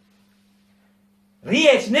musliman.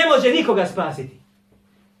 Riječ ne može nikoga spasiti.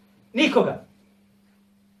 Nikoga.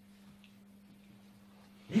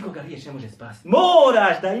 Nikoga riječ ne može spasiti.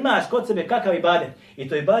 Moraš da imaš kod sebe kakav ibadet. I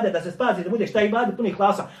to ibadet da se spasi, da budeš šta ibadet punih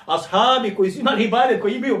hlasa. Ashabi koji su imali ibadet,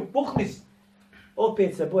 koji bio puhlis,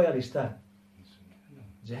 opet se bojali šta?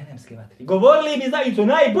 Džehennemske vatre. Govorili mi znaju, to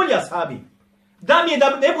najbolji ashabi. Da mi je da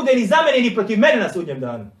ne bude ni za mene ni protiv mene na sudnjem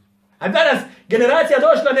danu. A danas generacija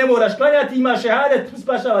došla, ne moraš klanjati, ima šehadet,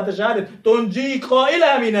 spašavate šehadet. Tunđiko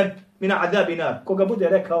ila mina adabina. Koga bude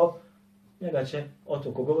rekao, njega će,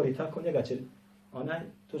 oto ko govori tako, njega će,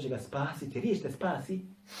 to će ga spasiti, riječ te spasi.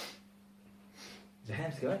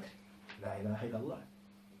 Džehennemske vatre. La ilaha illallah.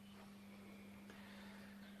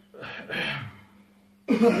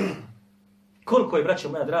 Koliko je, braćo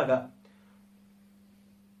moja draga,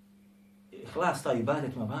 hlas taj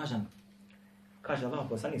ibadetima važan. Kaže Allah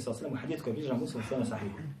poslanik sallallahu alejhi ve sellem u hadisu koji bilježi Muslim u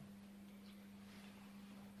sahihu.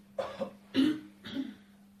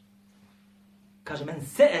 Kaže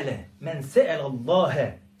men se'ala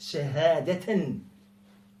Allaha shahadatan.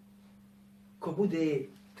 Ko bude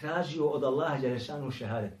tražio od Allaha dželešanu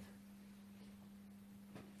šehadet.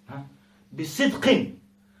 Bi sidqin.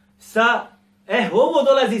 Ovo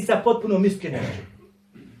dolazi sa potpunom iskrenošću.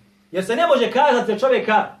 Jer se ne može kazati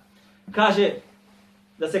čovjeka, kaže,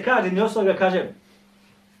 da se kaže, ni osoba kaže,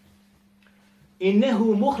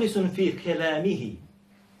 innehu muhlisun fi kelamihi.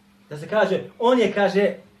 Da se kaže, on je,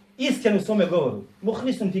 kaže, iskren u svome govoru.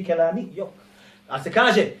 Muhlisun fi kelamihi, jok. A se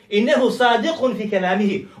kaže, innehu sadiqun fi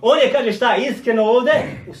kelamihi. On je, kaže, šta, iskreno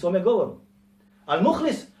ovdje u svome govoru. Al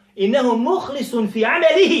muhlis, innehu muhlisun fi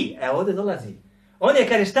amelihi. Ovdje dolazi. On je,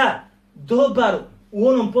 kaže, šta, dobar u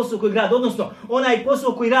onom poslu koji radi, odnosno onaj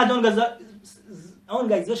posao koji radi, on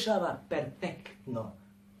ga izvršava perfektno.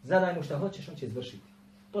 Zadaj mu šta hoćeš, on će izvršiti.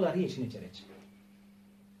 Pola riječi neće reći.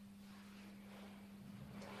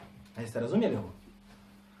 A jeste razumjeli ovo?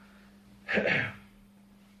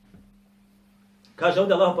 Kaže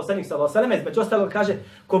ovdje Allah poslanik sallallahu alejhi ve sellem, između ostalog kaže,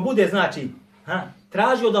 ko bude, znači,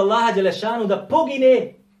 traži od Allaha dželešanu da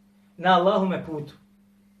pogine na Allahume putu.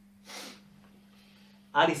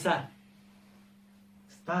 Ali sa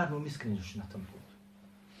stvarnom iskrenošću na tom putu.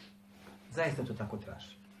 Zaista to tako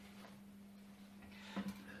traži.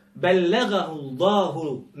 Bellagahu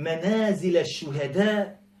Allahu manazila shuhada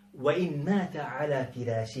wa in mata ala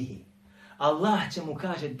firashihi. Allah će mu,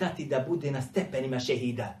 kaže, dati da bude na stepenima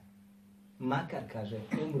šehida. Makar, kaže,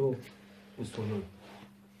 umru u svojoj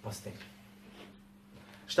postelji.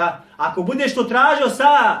 Šta? Ako budeš to tražio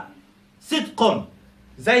sa sitkom,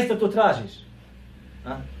 zaista to tražiš.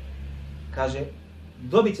 Kaže,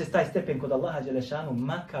 dobit će taj stepen kod Allaha dželešanu,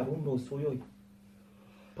 makar umru u svojoj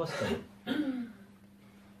postelji.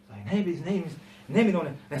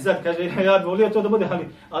 Neminovne. Ne sad, kaže, ja bi volio to da bude,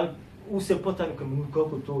 ali usel potajno,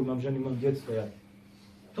 kako to, imam ženu, imam djecu, ja.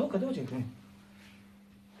 To kad dođe,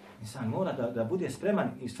 insan mora da bude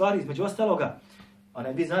spreman i stvari između ostaloga.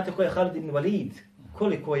 Vi znate ko je Halid ibn Walid,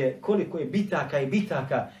 koliko je bitaka i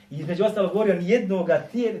bitaka. I između ostalog govorio nijednog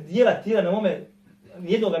dijela tijela na ovome,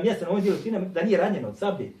 nijednog mjesta na ovom dijelu tijela da nije ranjeno od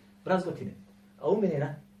sablje, brazgotine. A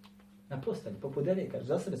umene na postelji, poput deve, kaže,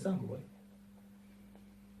 za sebe sam govori.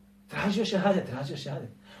 Tražio šehadet.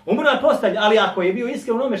 Umro na postelji, ali ako je bio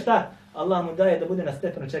iskren u onome šta, Allah mu daje da bude na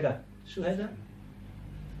stepenu čega? Šuheda.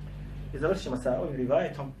 I završit ćemo sa ovim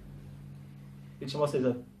rivajetom. I ćemo ostati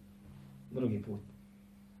za drugi put.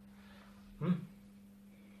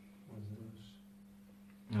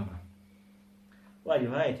 Dobro. Ovaj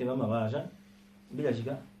rivajet je veoma važan. Bilježi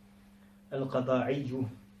ga Al-Qada'iđu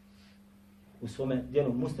u svome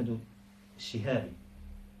dijelu Musnedu Šihabi.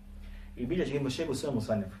 I bilježi ga Ibn Šebu u svojom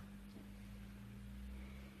Musanefu.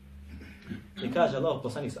 I kaže Allah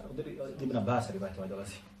poslanik Ibn Abbas rivajet ovaj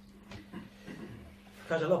dolazi.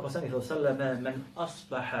 Kaže Allah poslanik sallallahu alejhi ve sellem men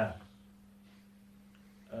asbaha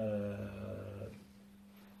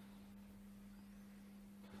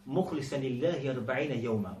mukhlisan lillahi 40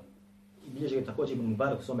 yawma. Bilježi ga također Ibn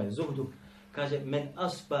Mubarak u svome Zuhdu. Kaže men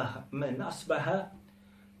asbaha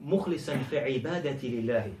mukhlisan fi ibadati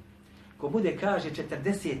lillahi. Ko bude, kaže,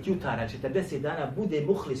 40 jutara, 40 dana bude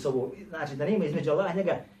muhlis ovo, znači da nema između Allah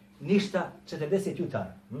njega ništa 40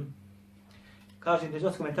 jutara. Kaže među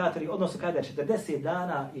komentatori, odnosno kada je 40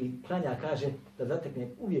 dana ili klanja, kaže da zatekne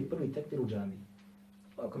uvijek prvi tekbir u džamiji.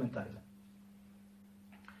 Ovo komentarima.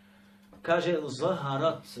 kaže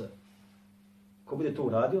zaharat. Ko bude to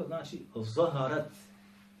uradio, znači zaharat.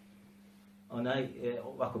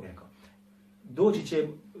 Ovako bi rekao. Doći će,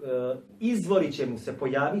 izvori će mu se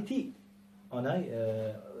pojaviti,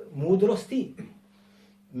 mudrosti,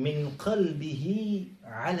 min qalbihi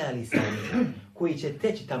ala lisanihi, koji će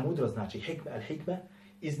teći ta mudrost, znači al-hikma,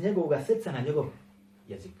 iz njegovog srca na njegov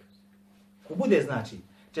jezik. Ko bude, znači,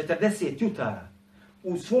 40 jutara,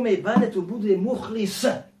 u svome ibadetu bude muhlis,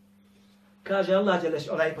 kaže Allah,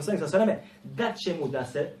 poslanik sa da će mu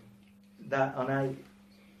da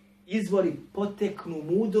izvori poteknu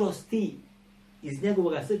mudrosti iz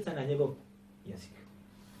njegovog srca na njegov jezik.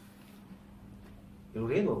 Je u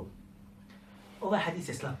redu? Ovaj hadis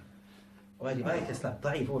je slab. Ovaj rivajet je slab,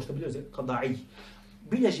 daif, ovo što bilježi qada'i.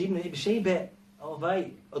 Bilježi Ibn Šejbe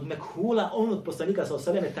od Mekhula, on od poslanika sa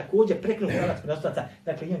osaleme također prekrenuo pravac prenoslaca,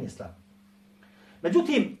 dakle i on je slab.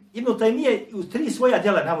 Međutim, Ibn Taymije u 3 svoja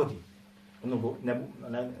djela navodi.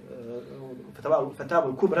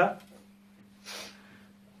 Fatavu al-Kubra,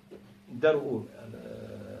 Daru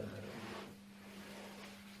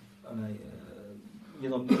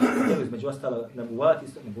jednom djelu između ostalo Nebuvat,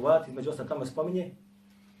 između ostalo tamo spominje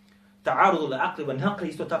Ta'arudu al-aqli wa naqli,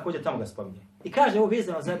 isto također tamo ga spominje. I kaže ovo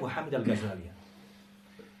vezano za Ebu Hamid al-Gazalija.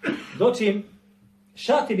 Dočim,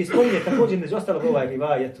 Šatibi spominje također između ostalog ovaj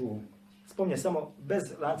rivajet, spominje samo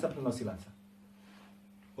bez lanca prenosilaca.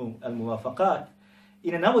 Al-Muvafaqat,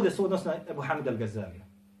 i ne navode se odnosno Ebu Hamid al-Gazalija.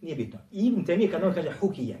 Nije bitno. I Ibn Taymije kad on kaže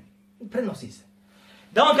hukije, prenosi se.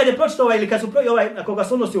 Da on kad je pročitao ili kad su ako ga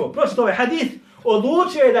se odnosi ovo, pročitao ovaj hadith,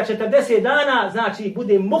 odlučio je da 40 dana, znači,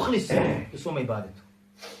 bude muhlis u svome ibadetu.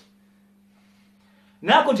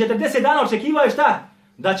 Nakon 40 dana očekivao je šta?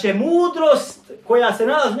 Da će mudrost koja se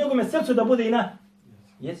nalazi u njegovom srcu da bude i na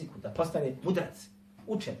jeziku, da postane mudrac,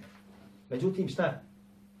 učen. Međutim, šta?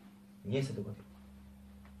 Nije se dogodilo.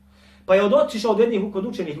 Pa je otišao od jednih kod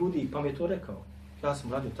učenih ljudi, pa mi je to rekao. Ja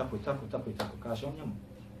sam radio tako i tako, kaže on njemu.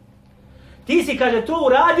 Ti si, kaže, to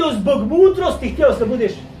uradio zbog mudrosti, htio se da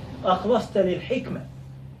budeš ahlasta lil hikme.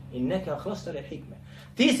 I neka ahlasta lil hikme.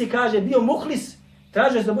 Ti si, kaže, bio muhlis,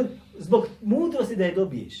 tražio da bude zbog mudrosti da je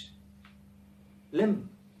dobiješ. Lem.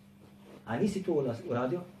 A nisi to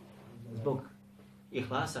uradio zbog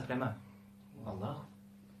ihlasa prema Allahu.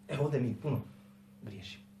 Ovdje mi puno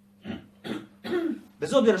griješimo.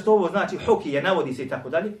 Bez obzira što ovo znači hukije, navodi se i tako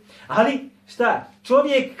dalje. Ali šta?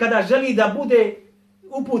 Čovjek kada želi da bude,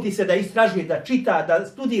 uputi se da istražuje, da čita, da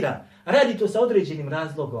studira, radi to sa određenim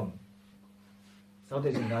razlogom. Sa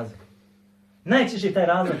određenim razlogom. Najčešće je taj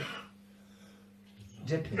razlog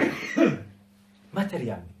džepni.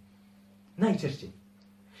 Materijalni. Najčešće.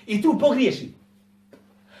 I tu pogriješi.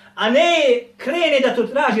 A ne krene da to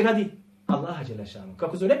traži radi Allaha dželešanu.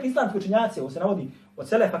 Kako su rekli islamski učenjaci, ovo se navodi od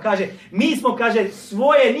Selefa, kaže, mi smo, kaže,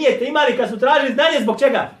 svoje nijete imali kad su tražili znanje, zbog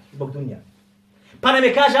čega? Zbog dunja. Pa nam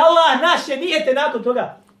je, kaže, Allah naše nijete nakon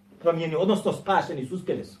toga promijenio, odnosno spašeni su,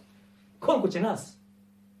 uspjeli su. Koliko će nas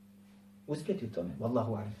uspjeti u tome?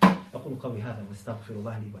 Wallahu a'lam. Aqulu qawli hada wa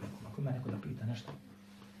astaghfirullaha li wa lakum. Ako ima neko da pita nešto,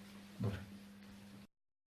 dobro.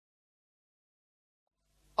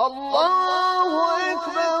 الله